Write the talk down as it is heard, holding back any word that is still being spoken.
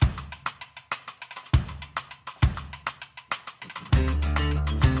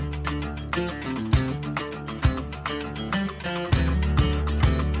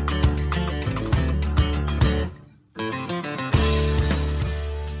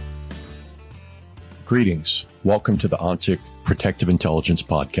Greetings. Welcome to the ONTIC Protective Intelligence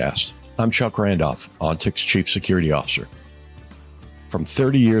Podcast. I'm Chuck Randolph, ONTIC's Chief Security Officer. From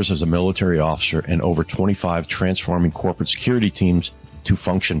 30 years as a military officer and over 25 transforming corporate security teams to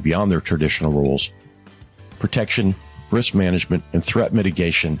function beyond their traditional roles, protection, risk management, and threat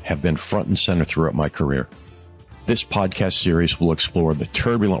mitigation have been front and center throughout my career. This podcast series will explore the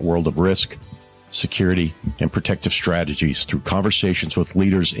turbulent world of risk, security, and protective strategies through conversations with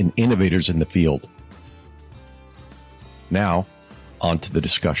leaders and innovators in the field. Now, on to the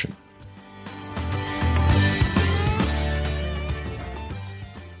discussion.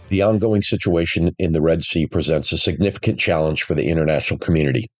 The ongoing situation in the Red Sea presents a significant challenge for the international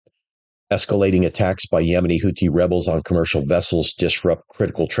community. Escalating attacks by Yemeni Houthi rebels on commercial vessels disrupt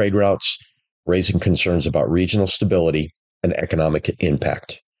critical trade routes, raising concerns about regional stability and economic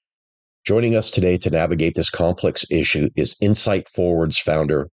impact. Joining us today to navigate this complex issue is Insight Forward's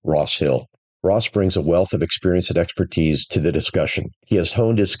founder, Ross Hill. Ross brings a wealth of experience and expertise to the discussion. He has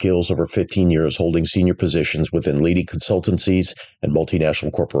honed his skills over 15 years, holding senior positions within leading consultancies and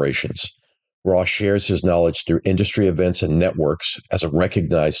multinational corporations. Ross shares his knowledge through industry events and networks as a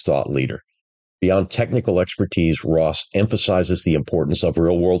recognized thought leader. Beyond technical expertise, Ross emphasizes the importance of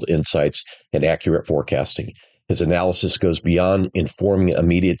real-world insights and accurate forecasting. His analysis goes beyond informing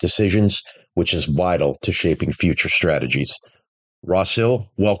immediate decisions, which is vital to shaping future strategies. Ross Hill,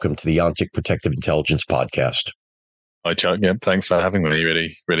 welcome to the ONTIC Protective Intelligence Podcast. Hi, Chuck. Yeah, thanks for having me.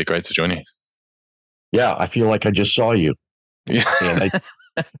 Really great to join you. Yeah, I feel like I just saw you. Yeah, and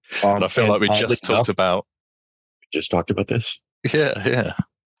I feel like we just talked about this. Yeah.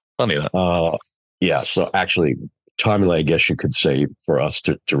 Funny that. Yeah. So actually, timely, I guess you could say, for us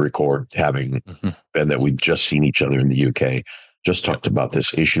to record, having been that we've just seen each other in the UK. Just talked about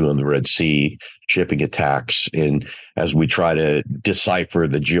this issue in the Red Sea, shipping attacks, and as we try to decipher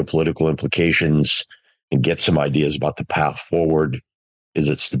the geopolitical implications and get some ideas about the path forward. Is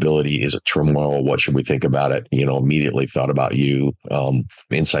it stability? Is it turmoil? What should we think about it? Immediately thought about you,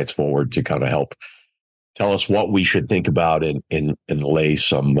 Insights Forward, to kind of help tell us what we should think about and lay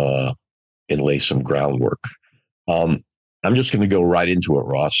some groundwork. I'm just going to go right into it,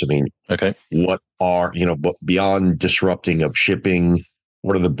 Ross. I mean, okay. What are, beyond disrupting of shipping,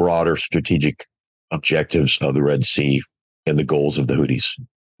 what are the broader strategic objectives of the Red Sea and the goals of the Houthis?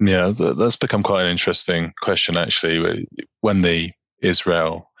 Yeah, that's become quite an interesting question, actually. When the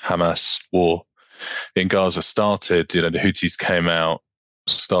Israel-Hamas war in Gaza started, the Houthis came out,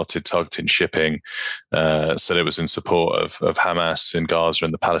 started targeting shipping, said it was in support of Hamas in Gaza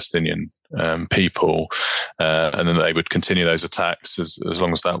and the Palestinian people, and then they would continue those attacks as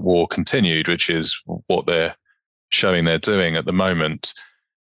long as that war continued, which is what they're showing they're doing at the moment.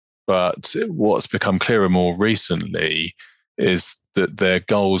 But what's become clearer more recently is that their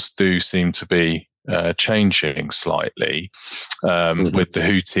goals do seem to be changing slightly, with the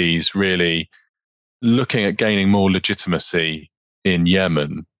Houthis really looking at gaining more legitimacy in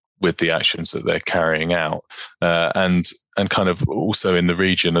Yemen with the actions that they're carrying out, and kind of also in the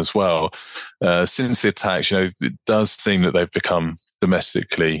region as well. Since the attacks, it does seem that they've become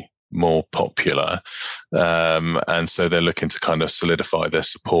domestically more popular, and so they're looking to kind of solidify their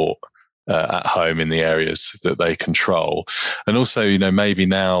support at home in the areas that they control. And also, maybe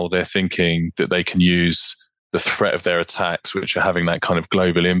now they're thinking that they can use the threat of their attacks, which are having that kind of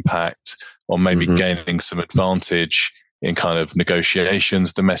global impact, on maybe gaining some advantage in kind of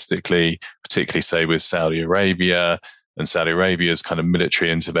negotiations domestically, particularly, say, with Saudi Arabia and Saudi Arabia's kind of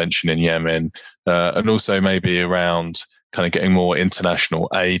military intervention in Yemen, and also maybe around kind of getting more international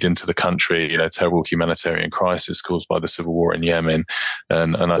aid into the country, terrible humanitarian crisis caused by the civil war in Yemen.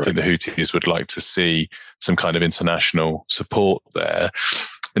 And I think the Houthis would like to see some kind of international support there.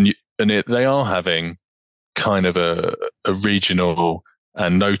 And they are having kind of a regional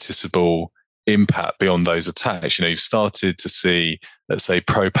and noticeable impact beyond those attacks. You've started to see, let's say,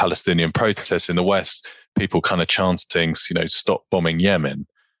 pro-Palestinian protests in the West, people kind of chanting, stop bombing Yemen.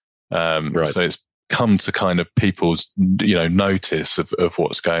 So it's come to kind of people's, notice of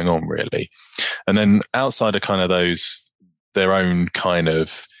what's going on, really. And then outside of kind of those, their own kind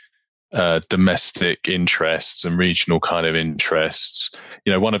of domestic interests and regional kind of interests,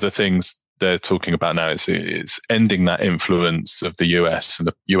 one of the things they're talking about now is ending that influence of the US and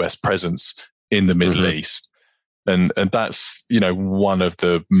the US presence in the Middle East. And that's, one of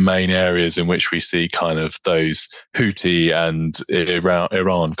the main areas in which we see kind of those Houthi and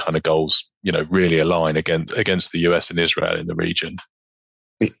Iran kind of goals, really align against the US and Israel in the region.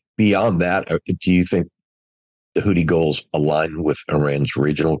 Beyond that, do you think the Houthi goals align with Iran's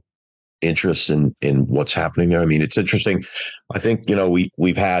regional interests in what's happening there? I mean, it's interesting. I think,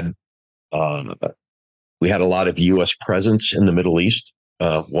 we've had we had a lot of U.S. presence in the Middle East,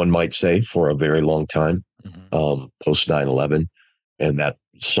 one might say, for a very long time, post 9/11, and that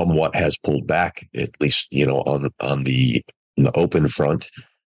somewhat has pulled back, at least on the open front.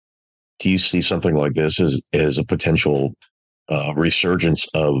 Do you see something like this as a potential resurgence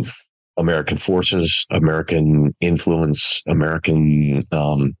of American forces, American influence, American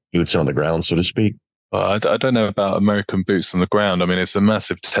boots on the ground, so to speak? I don't know about American boots on the ground. I mean, it's a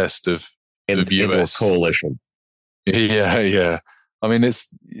massive test of Into a US. coalition. Yeah, yeah. I mean, it's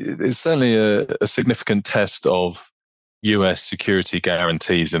certainly a significant test of US security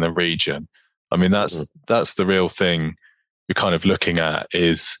guarantees in the region. I mean, that's the real thing you're kind of looking at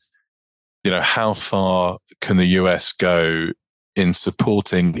is, how far can the US go in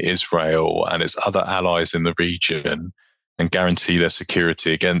supporting Israel and its other allies in the region and guarantee their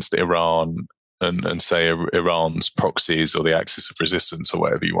security against Iran and say Iran's proxies or the axis of resistance or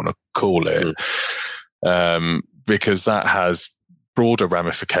whatever you want to call it. Because that has broader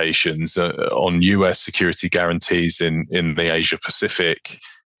ramifications on US security guarantees in the Asia Pacific,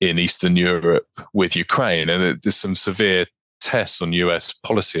 in Eastern Europe with Ukraine. And there's some severe tests on US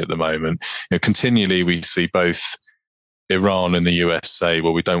policy at the moment. Continually we see both Iran and the US say,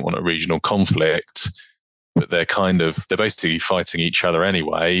 well, we don't want a regional conflict, but they're basically fighting each other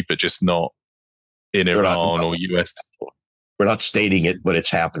anyway, but just not in Iran or US. We're not stating it, but it's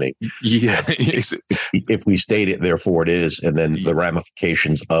happening. Yeah. If we state it, therefore it is. And then the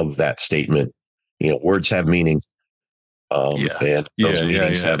ramifications of that statement, words have meaning. And those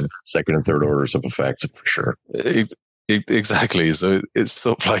meanings have second and third orders of effect for sure. Exactly. So it's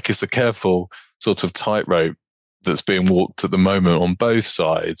sort of like it's a careful sort of tightrope that's being walked at the moment on both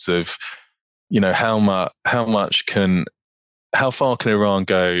sides of, how far can Iran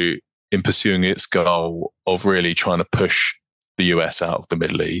go in pursuing its goal of really trying to push the US out of the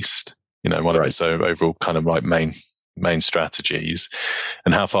Middle East, one of its overall kind of like main strategies,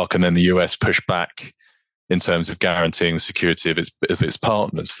 and how far can then the US push back in terms of guaranteeing the security of its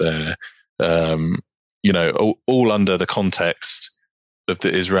partners there, all under the context of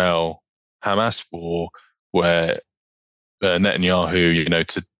the Israel-Hamas war, where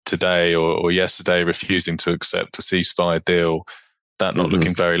Netanyahu, today or yesterday refusing to accept a ceasefire deal, that not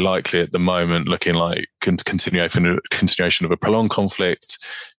looking very likely at the moment, looking like continuation of a prolonged conflict.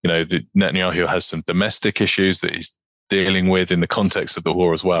 The Netanyahu has some domestic issues that he's dealing with in the context of the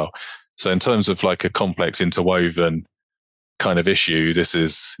war as well. So in terms of like a complex interwoven kind of issue, this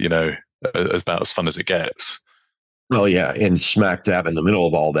is, about as fun as it gets. Well, yeah. And smack dab in the middle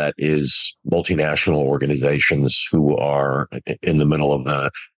of all that is multinational organizations who are in the middle of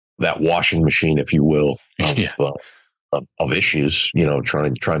that washing machine, if you will, of issues,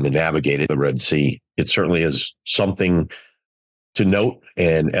 trying to navigate the Red Sea. It certainly is something to note.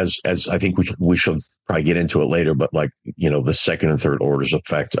 And as I think we should probably get into it later, but the second and third orders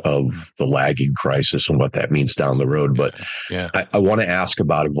effect of the lagging crisis and what that means down the road. But I want to ask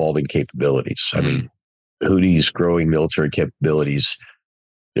about evolving capabilities. I mean, Houthis growing military capabilities.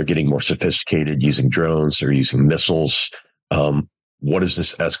 They're getting more sophisticated using drones. They're using missiles. What does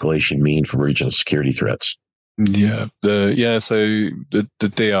this escalation mean for regional security threats? So the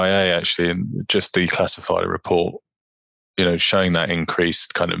DIA actually just declassified a report, showing that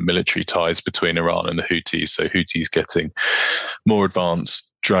increased kind of military ties between Iran and the Houthis. So Houthis getting more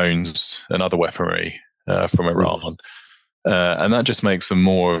advanced drones and other weaponry from Iran. And that just makes them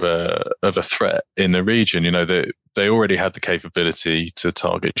more of a threat in the region. They already had the capability to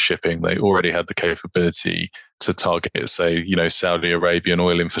target shipping. They already had the capability to target, say, Saudi Arabian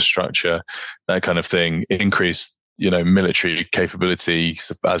oil infrastructure, that kind of thing. Increased, military capability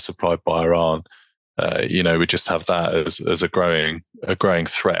as supplied by Iran. We just have that as a growing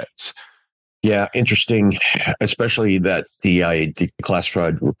threat. Yeah, interesting, especially that the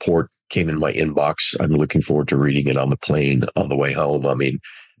declassified report came in my inbox. I'm looking forward to reading it on the plane on the way home. I mean,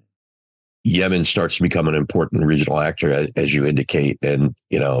 Yemen starts to become an important regional actor, as you indicate, and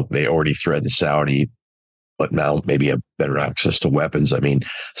they already threaten Saudi, but now maybe have better access to weapons. I mean,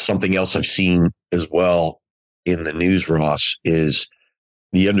 something else I've seen as well in the news, Ross, is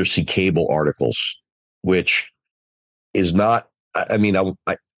the undersea cable articles, which is not. I mean,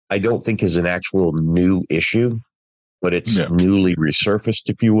 I don't think is an actual new issue, but it's newly resurfaced,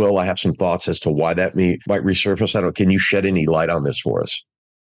 if you will. I have some thoughts as to why that might resurface. Can you shed any light on this for us?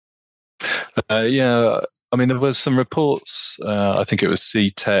 I mean, there was some reports. I think it was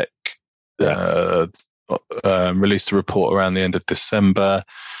CTech released a report around the end of December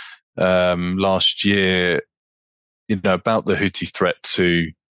last year, about the Houthi threat to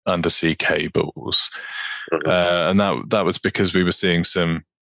undersea cables, and that was because we were seeing some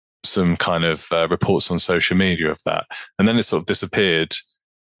some kind of reports on social media of that, and then it sort of disappeared.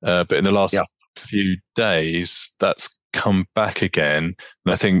 But in the last Yeah. few days, that's come back again,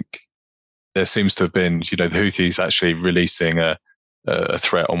 and I think there seems to have been, the Houthis actually releasing a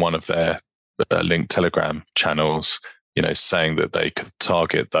threat on one of their linked Telegram channels, saying that they could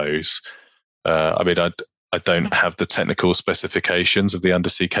target those. I mean, I don't have the technical specifications of the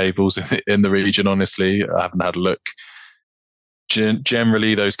undersea cables in the region, honestly. I haven't had a look.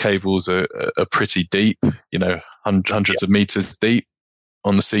 Generally, those cables are pretty deep, hundreds of meters deep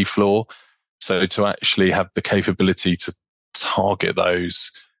on the seafloor. So to actually have the capability to target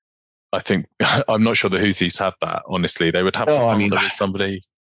those, I think I'm not sure the Houthis have that. Honestly, they would have to partner with somebody.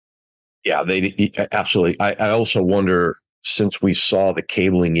 Yeah, they absolutely. I also wonder, since we saw the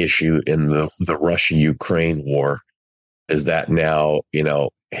cabling issue in the Russia-Ukraine war, is that now,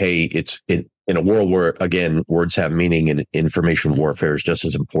 hey, it's in a world where, again, words have meaning and information warfare is just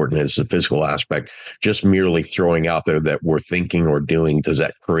as important as the physical aspect. Just merely throwing out there that we're thinking or doing, does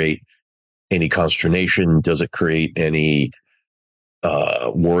that create any consternation? Does it create any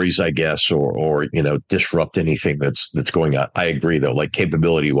worries, I guess, or disrupt anything that's going on? I agree, though. Like,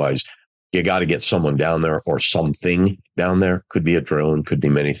 capability wise, you got to get someone down there or something down there. Could be a drone, could be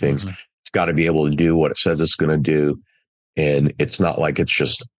many things. Mm-hmm. It's got to be able to do what it says it's going to do, and it's not like it's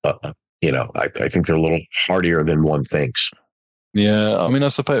just I think they're a little hardier than one thinks. Yeah, I mean, I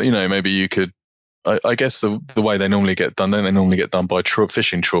suppose maybe you could. I guess the way they normally get done, don't they normally get done by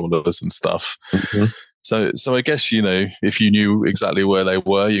fishing trawlers and stuff. Mm-hmm. So I guess, if you knew exactly where they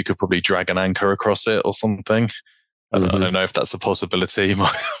were, you could probably drag an anchor across it or something. Mm-hmm. I don't know if that's a possibility.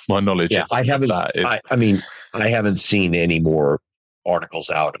 My knowledge of that is. I mean, I haven't seen any more articles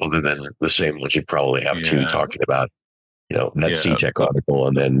out other than the same ones you probably have too, talking about, that C-Tech article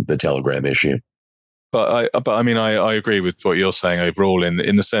and then the Telegram issue. But I mean, I agree with what you're saying overall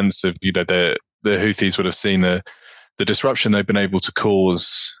in the sense of, the Houthis would have seen the disruption they've been able to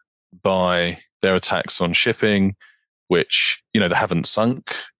cause by their attacks on shipping, which, they haven't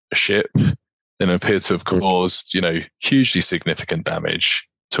sunk a ship and appear to have caused, hugely significant damage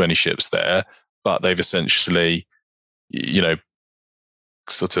to any ships there. But they've essentially,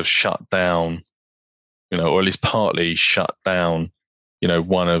 sort of shut down, or at least partly shut down,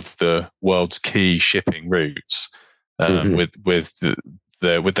 one of the world's key shipping routes with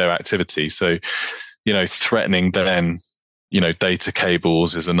their activity. So, threatening then, data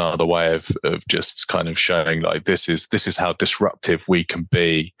cables is another way of just kind of showing like this is how disruptive we can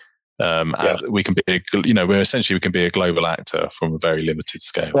be. We can be, we can be a global actor from a very limited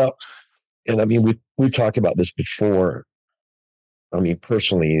scale. Well, and I mean, we talked about this before. I mean,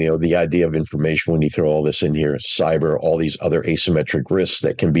 personally, the idea of information, when you throw all this in here, cyber, all these other asymmetric risks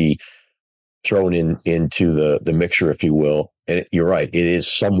that can be thrown into the mixture, if you will. And you're right, it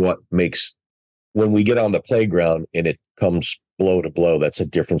is somewhat makes, when we get on the playground and it comes blow to blow, that's a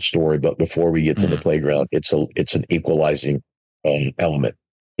different story. But before we get to the playground, it's an equalizing element.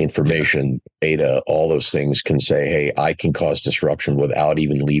 Information, data, all those things can say, hey, I can cause disruption without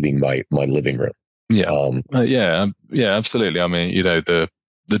even leaving my living room. Yeah. Absolutely. I mean, the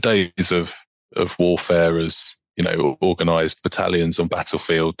days of warfare as, organized battalions on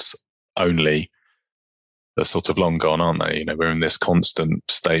battlefields only are sort of long gone, aren't they? We're in this constant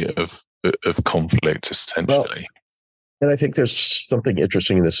state of conflict, essentially. Well, and I think there's something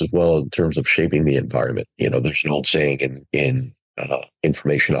interesting in this as well in terms of shaping the environment. There's an old saying in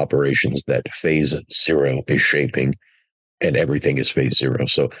information operations that phase 0 is shaping, and everything is phase 0.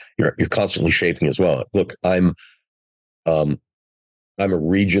 So you're constantly shaping as well. Look, I'm a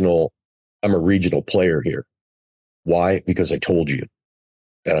regional player here. Why? Because I told you,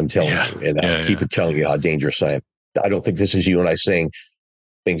 and I'm telling you, and I'll keep telling you how dangerous I am. I don't think this is you and I saying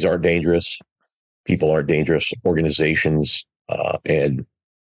things aren't dangerous, people aren't dangerous, organizations and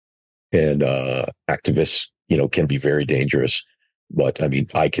activists, can be very dangerous. But I mean,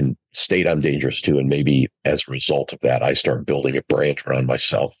 I can state I'm dangerous too, and maybe as a result of that, I start building a brand around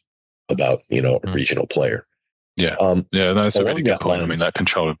myself about a regional player. Yeah, that's a really good point. I mean, that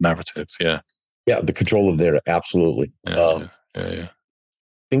control of narrative. Yeah, the control of narrative, absolutely.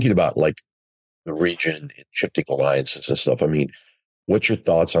 Thinking about like the region and shifting alliances and stuff. I mean, what's your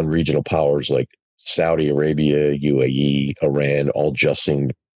thoughts on regional powers like Saudi Arabia, UAE, Iran, all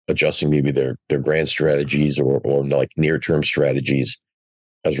adjusting maybe their grand strategies or like near-term strategies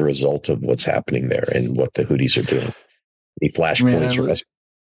as a result of what's happening there and what the Houthis are doing? Any flashpoints for us?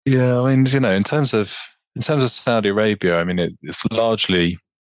 Yeah, I mean, in terms of Saudi Arabia, I mean, it's largely,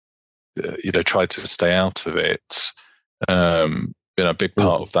 tried to stay out of it. A big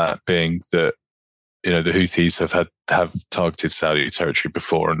part of that being that the Houthis have targeted Saudi territory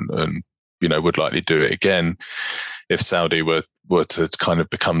before, and would likely do it again if Saudi were to kind of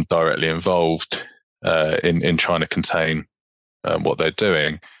become directly involved in trying to contain what they're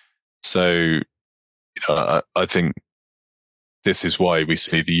doing. So, I think this is why we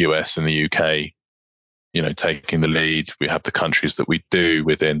see the US and the UK, taking the lead. We have the countries that we do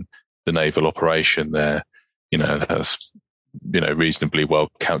within the naval operation there, that's, reasonably well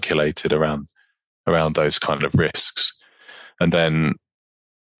calculated around those kind of risks. And then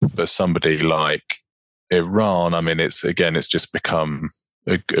for somebody like Iran, I mean, it's just become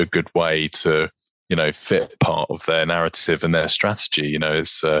a good way to, fit part of their narrative and their strategy.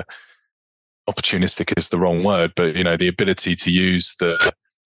 It's opportunistic is the wrong word, but the ability to use the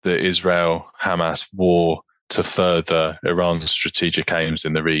Israel-Hamas war to further Iran's strategic aims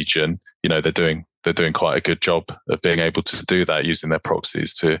in the region. They're doing quite a good job of being able to do that, using their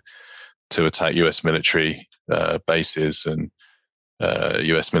proxies to attack US military bases and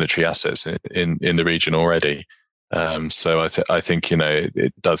US military assets in the region already. So I think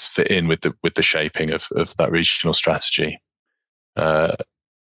it does fit in with the shaping of that regional strategy. And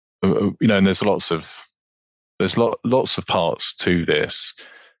there's lots of parts to this.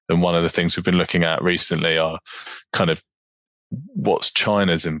 And one of the things we've been looking at recently are kind of what's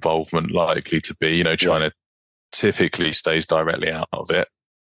China's involvement likely to be. China typically stays directly out of it.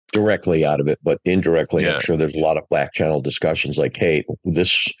 Directly out of it, but indirectly, I'm sure there's a lot of back channel discussions like, hey, this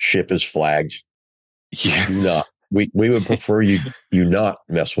ship is flagged. Yeah. No, we would prefer you not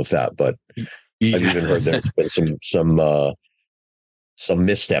mess with that. But I've even heard there's been some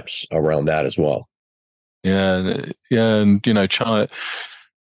missteps around that as well. Yeah, and China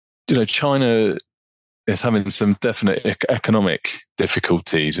is having some definite economic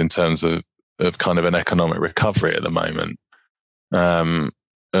difficulties in terms of kind of an economic recovery at the moment.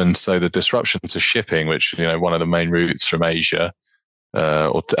 And so the disruption to shipping, which one of the main routes from Asia,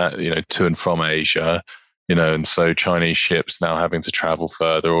 or to and from Asia, and so Chinese ships now having to travel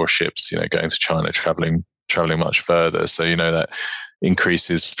further, or ships going to China traveling much further. So that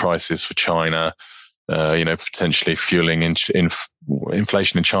increases prices for China. Potentially fueling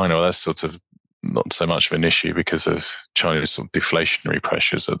inflation in China. Well, that's sort of not so much of an issue because of China's sort of deflationary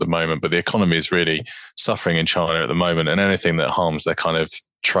pressures at the moment. But the economy is really suffering in China at the moment, and anything that harms their kind of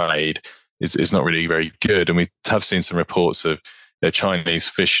trade is not really very good. And we have seen some reports of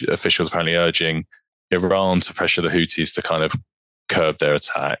Chinese officials apparently urging Iran to pressure the Houthis to kind of curb their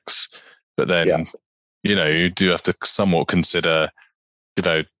attacks. But then, you do have to somewhat consider,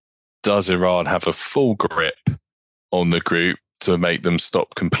 does Iran have a full grip on the group to make them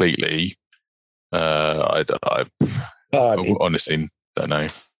stop completely? I honestly don't know.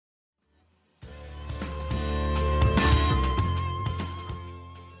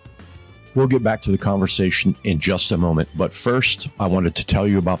 We'll get back to the conversation in just a moment, but first, I wanted to tell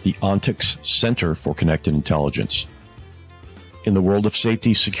you about the ONTIX Center for Connected Intelligence. In the world of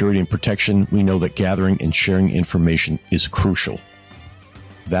safety, security, and protection, we know that gathering and sharing information is crucial.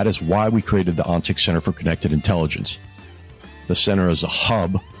 That is why we created the ONTIX Center for Connected Intelligence. The center is a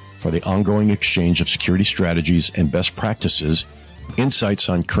hub for the ongoing exchange of security strategies and best practices, insights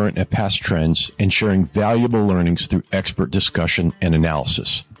on current and past trends, and sharing valuable learnings through expert discussion and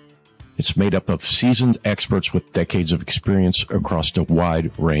analysis. It's made up of seasoned experts with decades of experience across a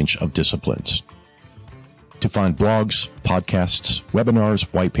wide range of disciplines. To find blogs, podcasts, webinars,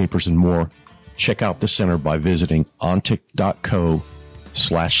 white papers, and more, check out the center by visiting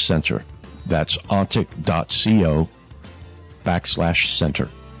ontic.co/center. That's ontic.co/center.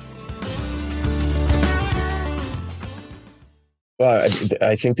 Well,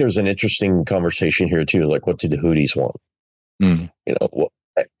 I think there's an interesting conversation here too. Like, what do the Houthis want?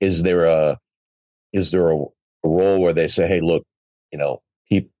 Is there a role where they say, hey, look,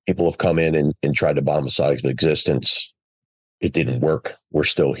 people have come in and tried to bomb Saudi's existence. It didn't work. We're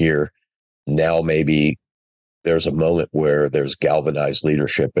still here. Now maybe there's a moment where there's galvanized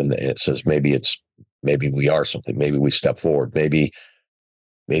leadership and it says maybe we are something. Maybe we step forward. Maybe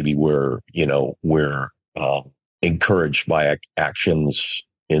we're encouraged by actions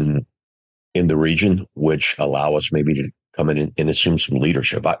in the region which allow us maybe to come in and assume some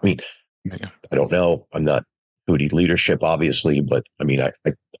leadership. I mean, I don't know. I'm not Houthi leadership, obviously, but I mean, I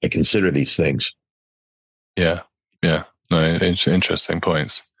consider these things. Yeah. No, interesting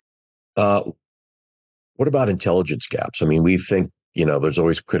points. What about intelligence gaps? I mean, we think, there's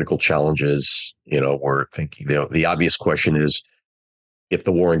always critical challenges. We're thinking, the obvious question is, if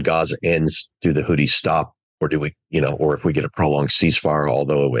the war in Gaza ends, do the Houthis stop, or do we, or if we get a prolonged ceasefire?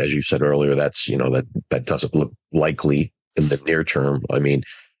 Although, as you said earlier, that's, that doesn't look likely in the near term. I mean,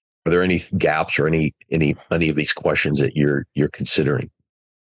 Are there any gaps or any of these questions that you're considering?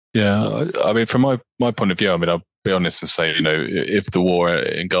 Yeah, I mean, from my point of view, I mean, I'll be honest and say, if the war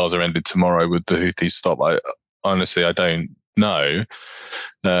in Gaza ended tomorrow, would the Houthis stop? Honestly, I don't know.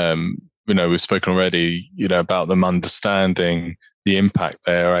 We've spoken already, about them understanding the impact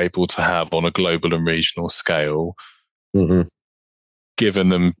they are able to have on a global and regional scale, mm-hmm.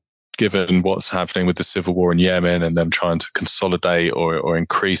 given what's happening with the civil war in Yemen and them trying to consolidate or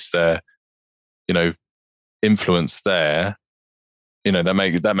increase their, influence there.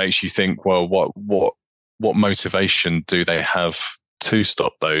 That makes you think, well, what motivation do they have to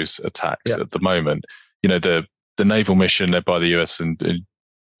stop those attacks at the moment? The naval mission led by the US and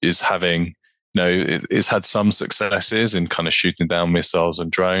is having, it's had some successes in kind of shooting down missiles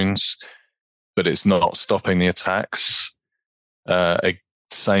and drones, but it's not stopping the attacks.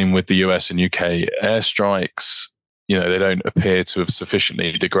 Same with the US and UK airstrikes. They don't appear to have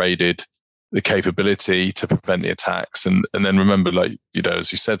sufficiently degraded the capability to prevent the attacks. And then remember,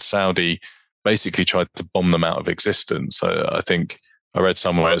 as you said, Saudi basically tried to bomb them out of existence. I think I read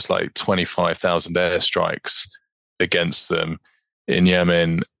somewhere it's like 25,000 airstrikes against them in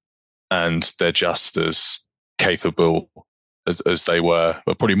Yemen, and they're just as capable as they were,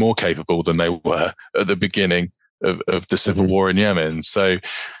 but probably more capable than they were at the beginning of the civil war in Yemen. So,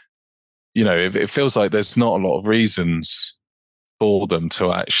 it feels like there's not a lot of reasons for them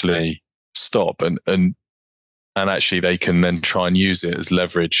to actually stop, and actually they can then try and use it as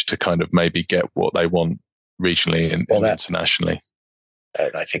leverage to kind of maybe get what they want regionally and internationally.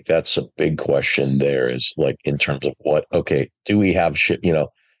 I think that's a big question there, is like, in terms of do we have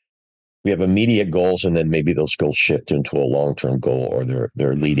we have immediate goals, and then maybe those goals shift into a long-term goal, or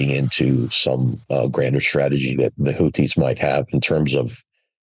they're leading into some grander strategy that the Houthis might have in terms of,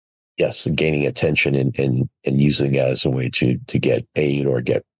 yes, gaining attention and using it as a way to get aid or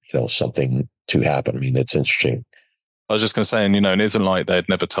get something to happen. I mean, that's interesting. I was just going to say, and it isn't like they'd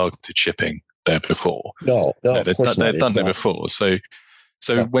never targeted shipping there before. No, of course not. They've done it before. So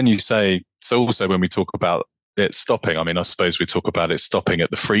when you say, also when we talk about it stopping, I mean, I suppose we talk about it stopping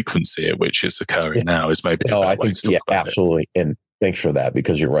at the frequency at which it's occurring now is maybe. No, I think, absolutely. And thanks for that,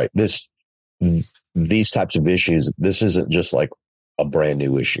 because you're right. These types of issues, this isn't just like a brand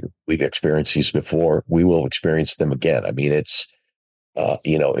new issue. We've experienced these before. We will experience them again. I mean, it's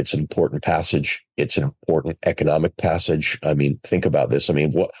an important passage. It's an important economic passage. I mean, think about this. I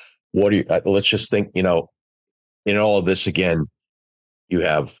mean, what do you, let's just think, in all of this, again, you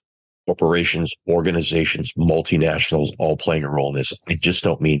have corporations, organizations, multinationals all playing a role in this. I just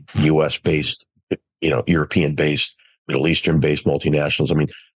don't mean US based, European based, Middle Eastern based multinationals. I mean,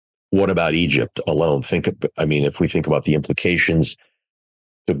 what about Egypt alone? If we think about the implications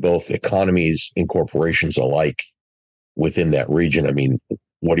to both economies and corporations alike within that region, I mean,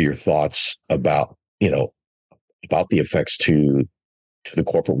 what are your thoughts about the effects to the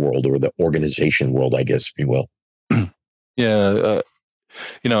corporate world, or the organization world, I guess, if you will? Yeah.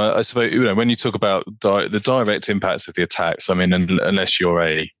 I suppose, when you talk about the direct impacts of the attacks, I mean, unless you're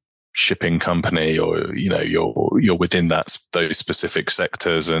a shipping company or, you're within those specific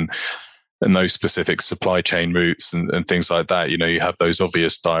sectors and those specific supply chain routes and things like that, you have those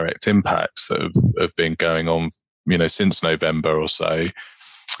obvious direct impacts that have been going on, since November or so.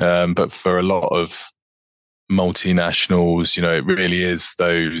 But for a lot of multinationals, it really is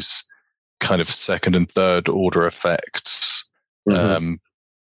those kind of second and third order effects,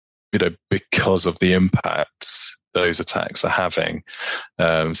 because of the impacts those attacks are having.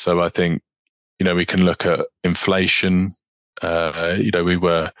 So I think, we can look at inflation. We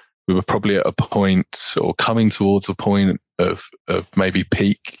were probably at a point, or coming towards a point of maybe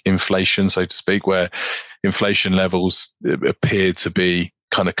peak inflation, so to speak, where inflation levels appear to be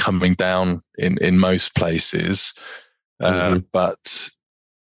kind of coming down in most places. But,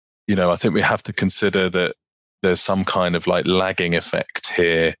 I think we have to consider that there's some kind of like lagging effect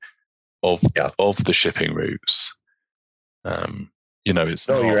here of the shipping routes. It's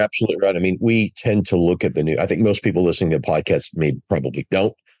you're absolutely right. I mean, we tend to look at the news. I think most people listening to the podcast probably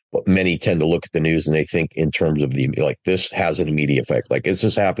don't, but many tend to look at the news and they think in terms of this has an immediate effect. Like, is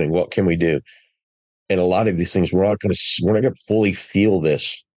this happening? What can we do? And a lot of these things, we're not going to fully feel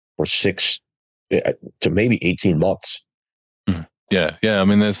this for 6 to maybe 18 months. Yeah. I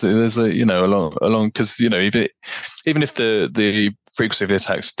mean, there's a along because even if the frequency of the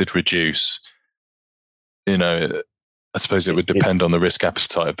attacks did reduce, I suppose it would depend on the risk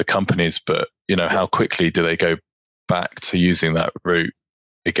appetite of the companies. But how quickly do they go back to using that route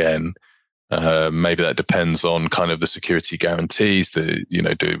again? Maybe that depends on kind of the security guarantees. Do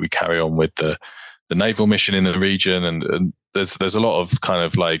we carry on with the naval mission in the region, and there's a lot of kind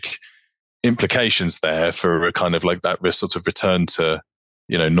of like implications there for a kind of like that sort of return to,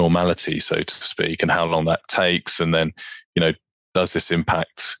 normality, so to speak, and how long that takes. And then, does this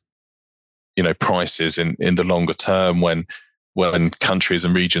impact, prices in the longer term when countries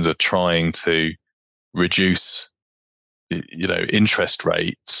and regions are trying to reduce, interest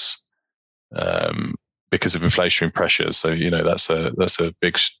rates, because of inflationary pressures. So, that's a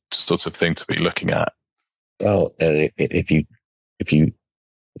big sort of thing to be looking at. Well, and if you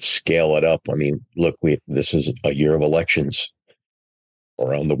scale it up, I mean, look, this is a year of elections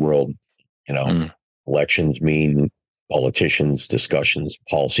around the world. Elections mean politicians, discussions,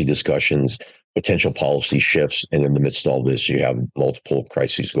 policy discussions, potential policy shifts, and in the midst of all this, you have multiple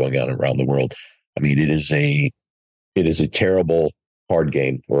crises going on around the world. I mean, it is a terrible card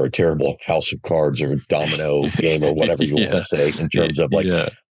game, or a terrible house of cards, or domino game, or whatever you want to say, in terms of like,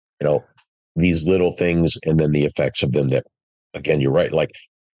 these little things and then the effects of them. That, again, you're right. Like,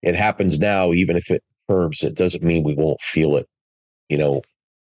 it happens now, even if it curbs, it doesn't mean we won't feel it,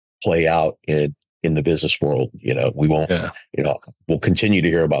 play out in the business world. We won't, we'll continue to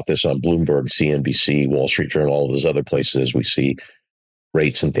hear about this on Bloomberg, CNBC, Wall Street Journal, all those other places, as we see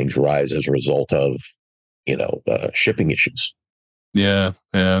rates and things rise as a result of, shipping issues. Yeah.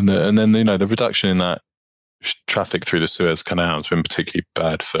 And then, the reduction in that traffic through the Suez Canal has been particularly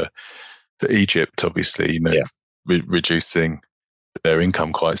bad for Egypt, obviously, reducing their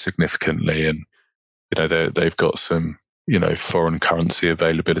income quite significantly. And, they've got some, foreign currency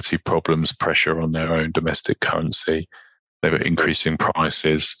availability problems, pressure on their own domestic currency. They were increasing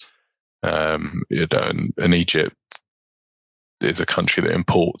prices. And Egypt is a country that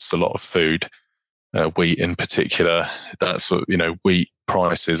imports a lot of food, wheat in particular. That's what, wheat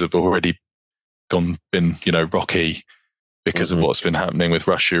prices have already been rocky because of what's been happening with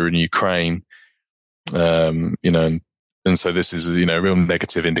Russia and Ukraine. And so this is, a real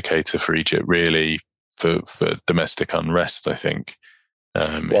negative indicator for Egypt, really, for domestic unrest, I think,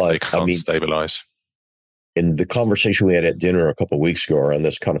 if they can't stabilize. In the conversation we had at dinner a couple of weeks ago around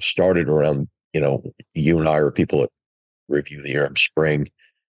this, kind of started around, you and I are people that review the Arab Spring.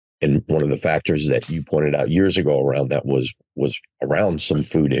 And one of the factors that you pointed out years ago around that was around some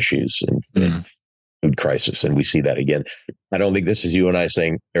food issues and food crisis. And we see that again. I don't think this is you and I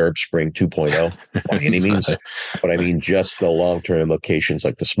saying Arab Spring 2.0 by any means, but I mean, just the long-term implications,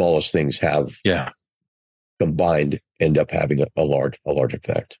 like the smallest things have combined, end up having a large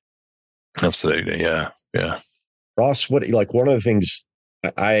effect. Absolutely. Yeah. Ross, one of the things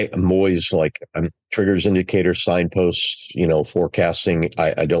I am always like, triggers, indicators, signposts, forecasting.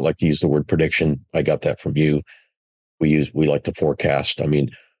 I don't like to use the word prediction. I got that from you. We like to forecast. I mean,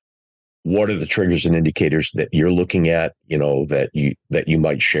 what are the triggers and indicators that you're looking at, that you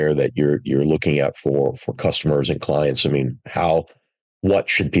might share, that you're looking at for customers and clients? I mean, what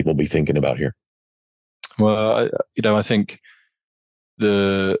should people be thinking about here? Well, I think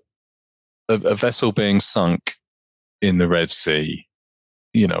a vessel being sunk in the Red Sea,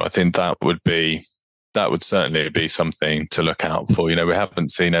 I think that would certainly be something to look out for. We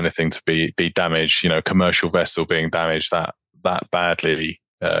haven't seen anything to be damaged, commercial vessel being damaged that badly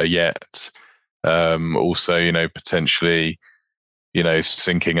yet. Also, potentially,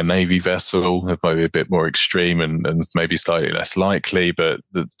 sinking a Navy vessel, it might be a bit more extreme and maybe slightly less likely, but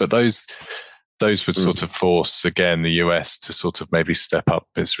those would sort of force, again, the US to sort of maybe step up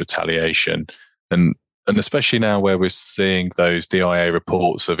its retaliation. And especially now where we're seeing those DIA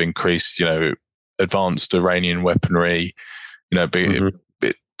reports of increased, advanced Iranian weaponry,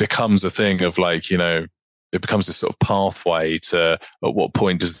 it becomes a thing of like, it becomes this sort of pathway to, at what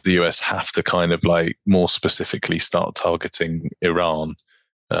point does the US have to kind of like more specifically start targeting Iran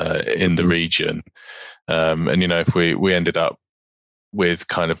in the region? And, if we ended up with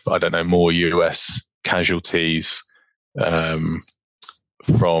kind of, I don't know, more US casualties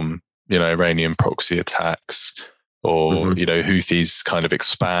from, Iranian proxy attacks, or, Houthis kind of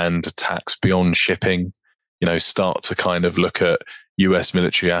expand attacks beyond shipping, start to kind of look at US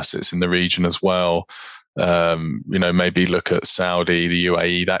military assets in the region as well. Maybe look at Saudi, the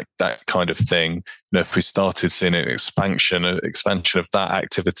UAE, that kind of thing. If we started seeing an expansion of that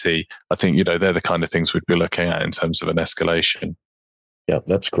activity, I think, they're the kind of things we'd be looking at in terms of an escalation. Yeah,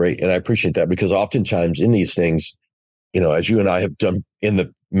 that's great. And I appreciate that, because oftentimes in these things, as you and I have done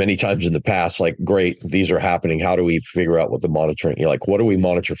many times in the past, like, great, these are happening. How do we figure out what the monitoring, like, what do we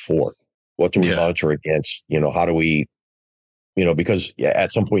monitor for? What do we monitor against? How do we, because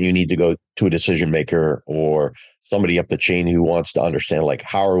at some point you need to go to a decision maker or somebody up the chain who wants to understand, like,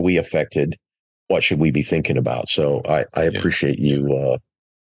 how are we affected? What should we be thinking about? So I appreciate you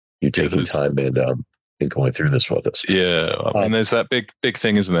taking time and going through this with us. Yeah, I mean, there's that big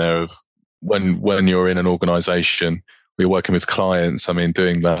thing, isn't there, of when you're in an organization, we're working with clients. I mean,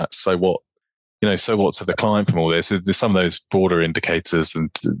 doing that. So what? So what to the client from all this? There's some of those broader indicators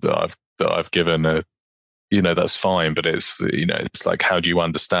that I've given. That's fine, but it's like, how do you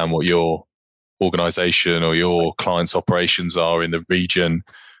understand what your organization or your client's operations are in the region,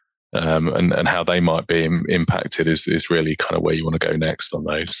 and how they might be impacted is really kind of where you want to go next on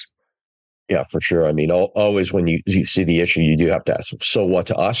those. Yeah, for sure. I mean, always when you see the issue, you do have to ask, so what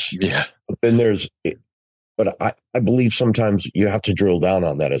to us? Yeah. But then but I believe sometimes you have to drill down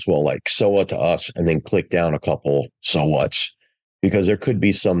on that as well, like, so what to us, and then click down a couple so what's, because there could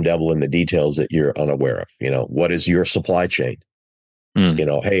be some devil in the details that you're unaware of. What is your supply chain?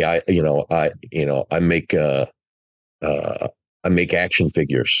 Hey, I make action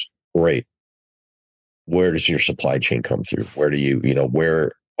figures. Great. Where does your supply chain come through? Where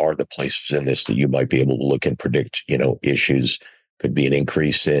are the places in this that you might be able to look and predict, issues? Could be an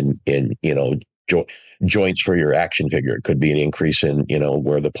increase in joints for your action figure. It could be an increase in,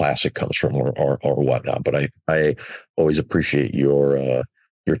 where the plastic comes from or whatnot. But I always appreciate your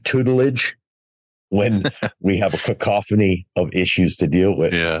tutelage when we have a cacophony of issues to deal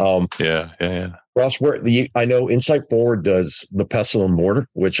with. Yeah. Ross, I know Insight Forward does the Pestle and Mortar,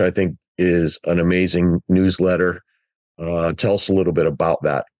 which I think is an amazing newsletter. Tell us a little bit about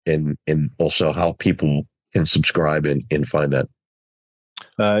that and also how people can subscribe and find that.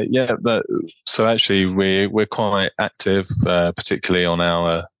 So actually we're quite active, particularly on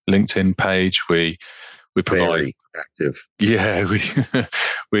our LinkedIn page. We provide very active. Yeah,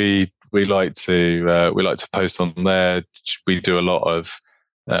 we like to post on there. We do a lot of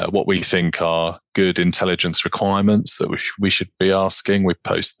what we think are good intelligence requirements that we should be asking. We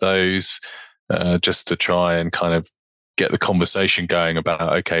post those just to try and kind of get the conversation going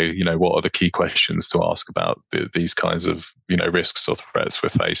about, okay, what are the key questions to ask about these kinds of, risks or threats we're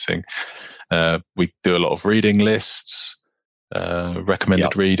facing. We do a lot of reading lists,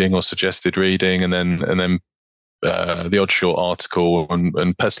 recommended reading or suggested reading, and then the odd short article.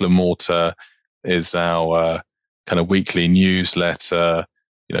 And Pestle and Mortar is our kind of weekly newsletter,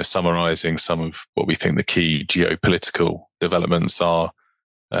 summarizing some of what we think the key geopolitical developments are.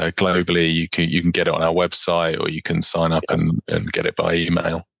 Globally, you can get it on our website, or you can sign up and get it by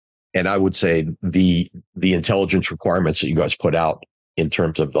email. And I would say the intelligence requirements that you guys put out in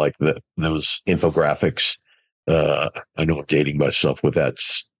terms of like those infographics. I know I'm dating myself with that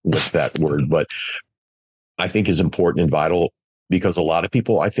word, but I think is important and vital, because a lot of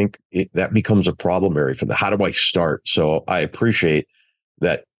people, I think that becomes a problem area for them. How do I start? So I appreciate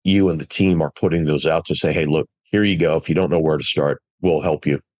that you and the team are putting those out to say, hey, look, here you go. If you don't know where to start, we'll help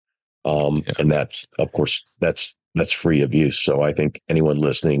you. And that's, of course, that's free of use. So I think anyone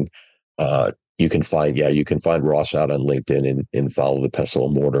listening, you can find Ross out on LinkedIn and follow the Pestle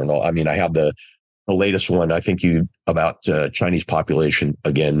and Mortar and all. I mean, I have the latest one, I think about Chinese population,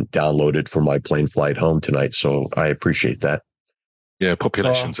 again, downloaded for my plane flight home tonight. So I appreciate that. Yeah,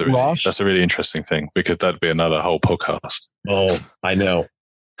 populations that's a really interesting thing, because that'd be another whole podcast. Oh, I know.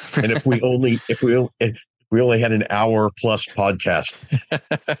 And if we only had an hour plus podcast,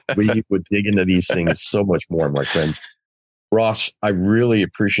 we would dig into these things so much more, my friend. Ross, I really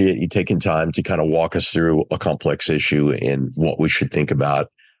appreciate you taking time to kind of walk us through a complex issue and what we should think about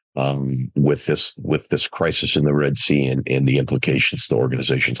with this crisis in the Red Sea and the implications to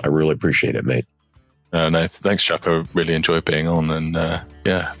organizations. I really appreciate it, mate. No, thanks, Chuck. I really enjoyed being on, and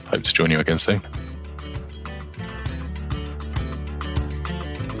hope to join you again soon.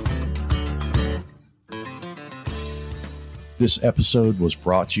 This episode was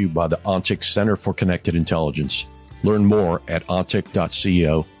brought to you by the ONTIC Center for Connected Intelligence. Learn more at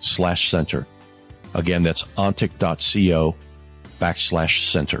ontic.co/center. Again, that's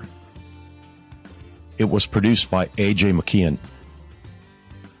ontic.co/center. It was produced by AJ McKeon.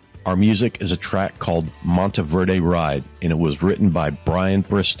 Our music is a track called Monteverde Ride, and it was written by Brian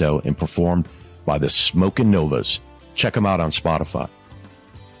Bristow and performed by the Smokin' Novas. Check them out on Spotify.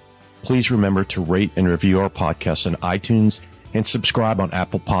 Please remember to rate and review our podcast on iTunes and subscribe on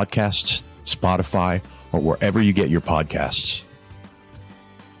Apple Podcasts, Spotify, or wherever you get your podcasts.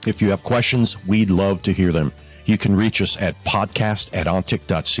 If you have questions, we'd love to hear them. You can reach us at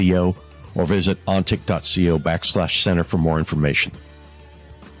podcast@ontic.co or visit ontic.co/center for more information.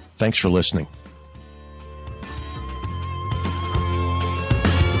 Thanks for listening.